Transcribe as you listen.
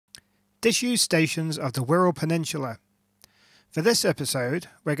Disused stations of the Wirral Peninsula. For this episode,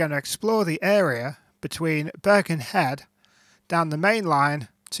 we're going to explore the area between Birkenhead down the main line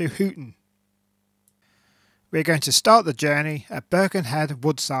to Hooton. We're going to start the journey at Birkenhead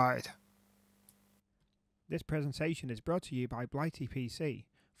Woodside. This presentation is brought to you by Blighty PC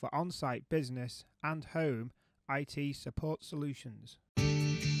for on-site business and home IT support solutions.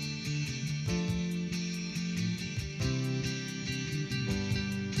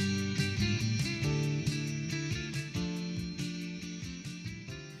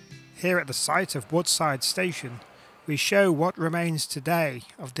 Here at the site of Woodside Station, we show what remains today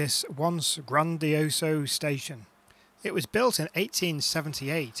of this once grandioso station. It was built in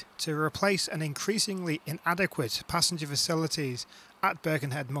 1878 to replace an increasingly inadequate passenger facilities at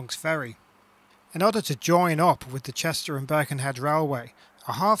Birkenhead Monk's Ferry. In order to join up with the Chester and Birkenhead Railway,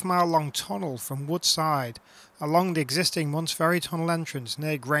 a half-mile-long tunnel from Woodside along the existing Monk's Ferry tunnel entrance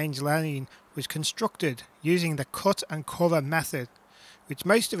near Grange Lane was constructed using the cut-and-cover method, which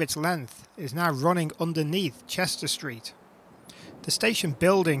most of its length is now running underneath Chester Street. The station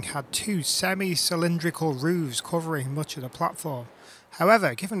building had two semi-cylindrical roofs covering much of the platform.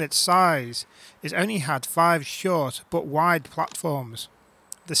 However, given its size, it only had 5 short but wide platforms.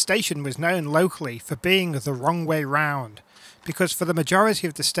 The station was known locally for being the wrong way round, because for the majority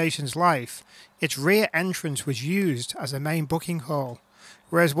of the station's life, its rear entrance was used as a main booking hall,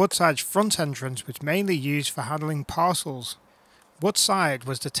 whereas Woodside's front entrance was mainly used for handling parcels. Woodside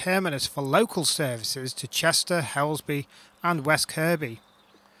was the terminus for local services to Chester, Helsby and West Kirby.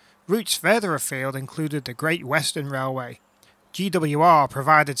 Routes further afield included the Great Western Railway. GWR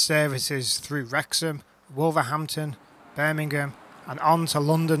provided services through Wrexham, Wolverhampton, Birmingham and on to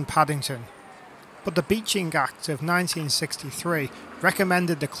London Paddington. But the Beeching Act of 1963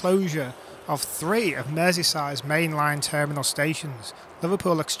 recommended the closure of 3 of Merseyside's mainline terminal stations: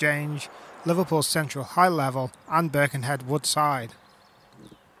 Liverpool Exchange, Liverpool Central High Level and Birkenhead Woodside.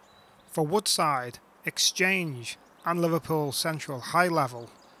 For Woodside, Exchange and Liverpool Central High Level,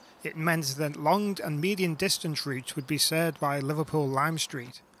 it meant that long and medium distance routes would be served by Liverpool Lime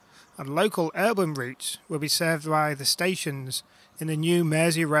Street, and local urban routes would be served by the stations in the new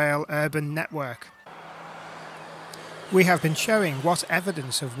Merseyrail urban network. We have been showing what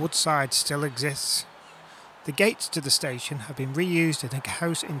evidence of Woodside still exists. The gates to the station have been reused in a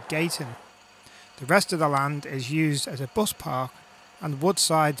house in Gayton. The rest of the land is used as a bus park and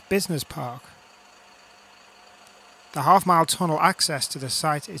Woodside's business park. The half-mile tunnel access to the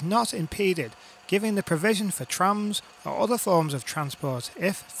site is not impeded, giving the provision for trams or other forms of transport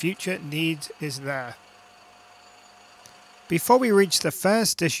if future need is there. Before we reach the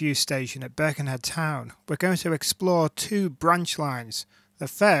first disused station at Birkenhead Town, we're going to explore 2 branch lines. The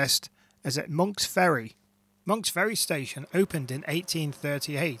first is at Monk's Ferry. Monk's Ferry station opened in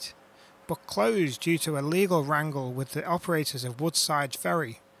 1838, but closed due to a legal wrangle with the operators of Woodside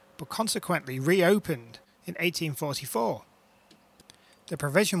Ferry, but consequently reopened in 1844. The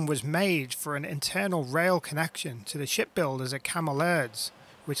provision was made for an internal rail connection to the shipbuilders at Cameleards,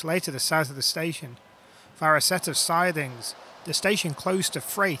 which lay to the south of the station. Via a set of sidings, the station closed to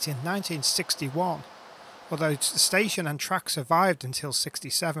freight in 1961, although the station and track survived until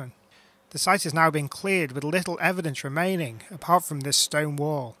 67. The site has now been cleared with little evidence remaining apart from this stone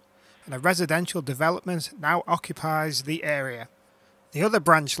wall, and a residential development now occupies the area. The other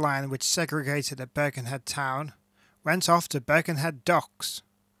branch line, which segregated at Birkenhead Town, went off to Birkenhead Docks.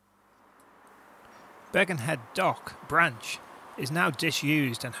 Birkenhead Dock branch is now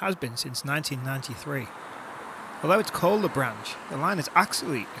disused and has been since 1993. Although it's called a branch, the line is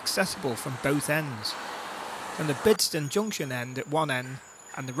actually accessible from both ends, from the Bidston Junction end at one end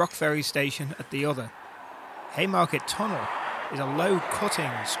and the Rock Ferry station at the other. Haymarket Tunnel is a low cutting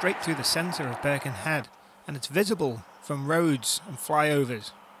straight through the centre of Birkenhead, and it's visible from roads and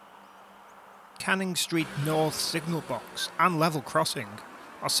flyovers. Canning Street North signal box and level crossing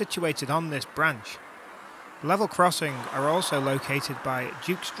are situated on this branch. Level crossing are also located by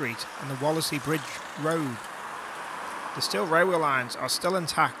Duke Street and the Wallasey Bridge Road. The steel railway lines are still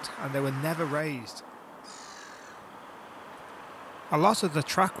intact and they were never raised. A lot of the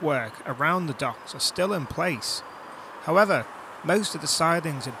track work around the docks are still in place. However, most of the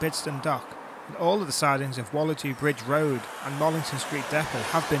sidings at Bidston Dock and all of the sidings of Wallasey Bridge Road and Mollington Street Depot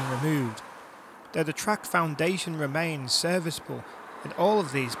have been removed, though the track foundation remains serviceable in all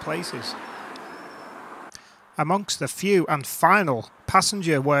of these places. Amongst the few and final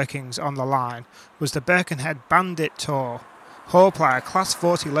passenger workings on the line was the Birkenhead Bandit Tour, hauled by a Class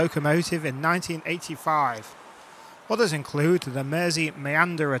 40 locomotive in 1985. Others include the Mersey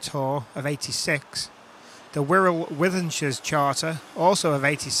Meanderer Tour of '86, the Wirral Withenshire's Charter, also of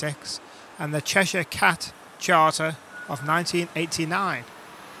 '86, and the Cheshire Cat Charter of 1989.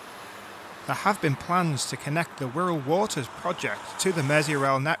 There have been plans to connect the Wirral Waters project to the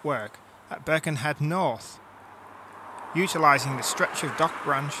Merseyrail network at Birkenhead North, utilising the stretch of dock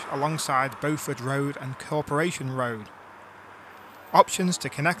branch alongside Beaufort Road and Corporation Road. Options to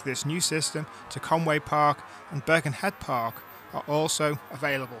connect this new system to Conway Park and Birkenhead Park are also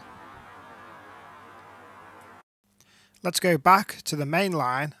available. Let's go back to the main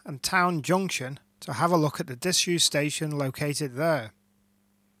line and Town Junction to have a look at the disused station located there.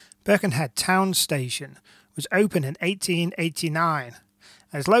 Birkenhead Town Station was opened in 1889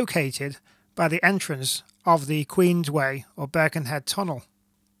 and is located by the entrance of the Queensway or Birkenhead Tunnel.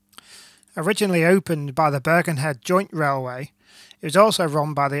 Originally opened by the Birkenhead Joint Railway, it was also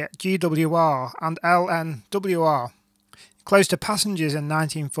run by the GWR and LNWR. It closed to passengers in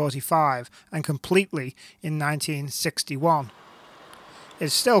 1945 and completely in 1961. It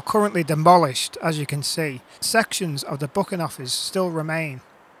is still currently demolished, as you can see. Sections of the booking office still remain.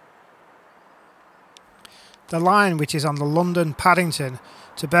 The line, which is on the London Paddington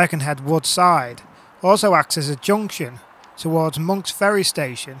to Birkenhead Woodside, also acts as a junction towards Monk's Ferry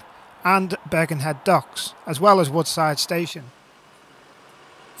Station and Birkenhead Docks, as well as Woodside Station.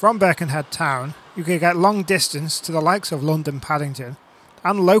 From Birkenhead Town, you can get long distance to the likes of London Paddington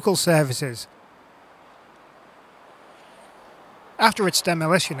and local services. After its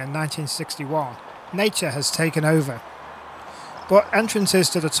demolition in 1961, nature has taken over, but entrances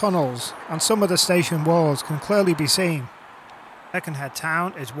to the tunnels and some of the station walls can clearly be seen. Birkenhead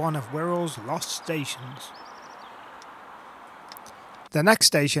Town is one of Wirral's lost stations. The next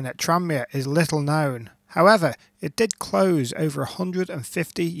station at Tranmere is little known. However, it did close over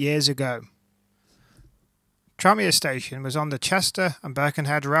 150 years ago. Tranmere Station was on the Chester and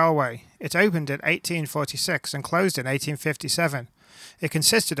Birkenhead Railway. It opened in 1846 and closed in 1857. It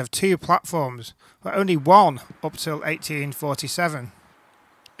consisted of 2 platforms, but only one up till 1847.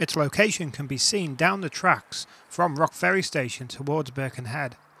 Its location can be seen down the tracks from Rock Ferry Station towards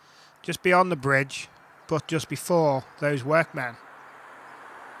Birkenhead, just beyond the bridge, but just before those workmen.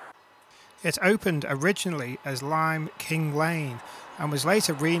 It opened originally as Lime King Lane and was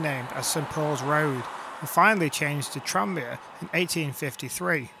later renamed as St Paul's Road and finally changed to Tranmere in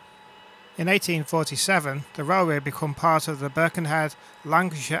 1853. In 1847, the railway became part of the Birkenhead,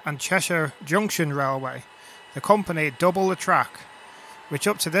 Lancashire and Cheshire Junction Railway. The company doubled the track, which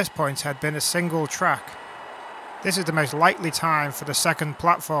up to this point had been a single track. This is the most likely time for the second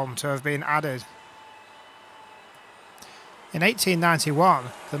platform to have been added. In 1891,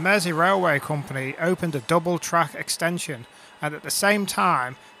 the Mersey Railway Company opened a double-track extension, and at the same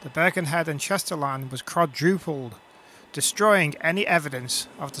time, the Birkenhead and Chester line was quadrupled, destroying any evidence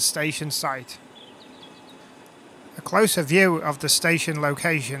of the station site. A closer view of the station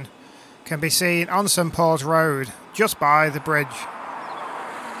location can be seen on St Paul's Road, just by the bridge.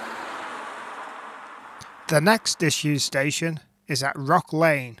 The next disused station is at Rock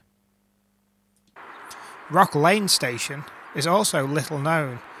Lane. Rock Lane Station is also little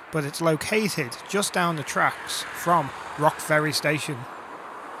known, but it's located just down the tracks from Rock Ferry Station.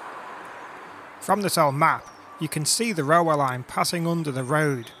 From this old map, you can see the railway line passing under the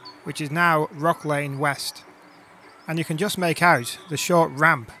road, which is now Rock Lane West, and you can just make out the short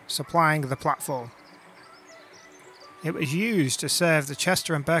ramp supplying the platform. It was used to serve the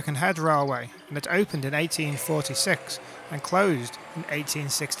Chester and Birkenhead Railway, and it opened in 1846 and closed in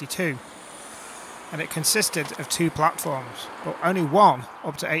 1862. And it consisted of 2 platforms, but only one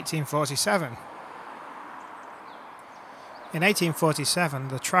up to 1847. In 1847,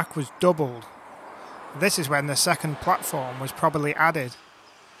 the track was doubled. This is when the second platform was probably added.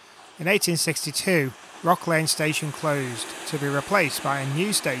 In 1862, Rock Lane Station closed, to be replaced by a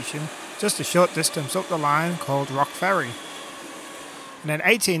new station just a short distance up the line called Rock Ferry. And in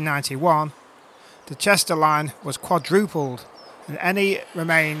 1891, the Chester line was quadrupled and any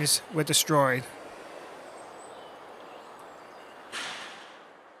remains were destroyed.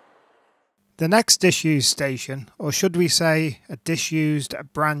 The next disused station, or should we say a disused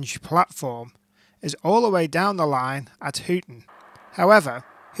branch platform, is all the way down the line at Hooton. However,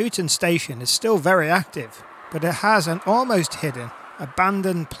 Hooton Station is still very active, but it has an almost hidden,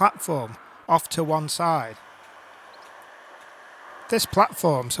 abandoned platform off to one side. This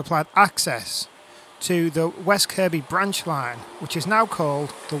platform supplied access to the West Kirby branch line, which is now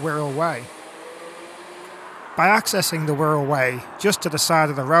called the Wirral Way. By accessing the Wirral Way just to the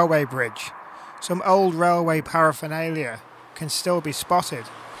side of the railway bridge, some old railway paraphernalia can still be spotted.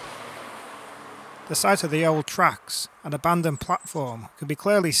 The site of the old tracks and abandoned platform can be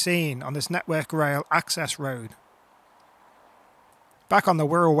clearly seen on this Network Rail access road. Back on the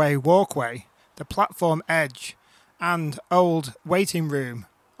Wirral Way walkway, the platform edge and old waiting room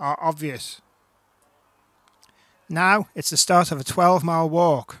are obvious. Now it's the start of a 12-mile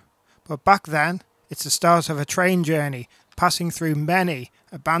walk, but back then it's the start of a train journey passing through many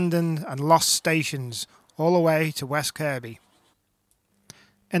abandoned and lost stations all the way to West Kirby.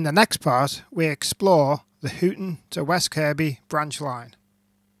 In the next part we explore the Hooton to West Kirby branch line.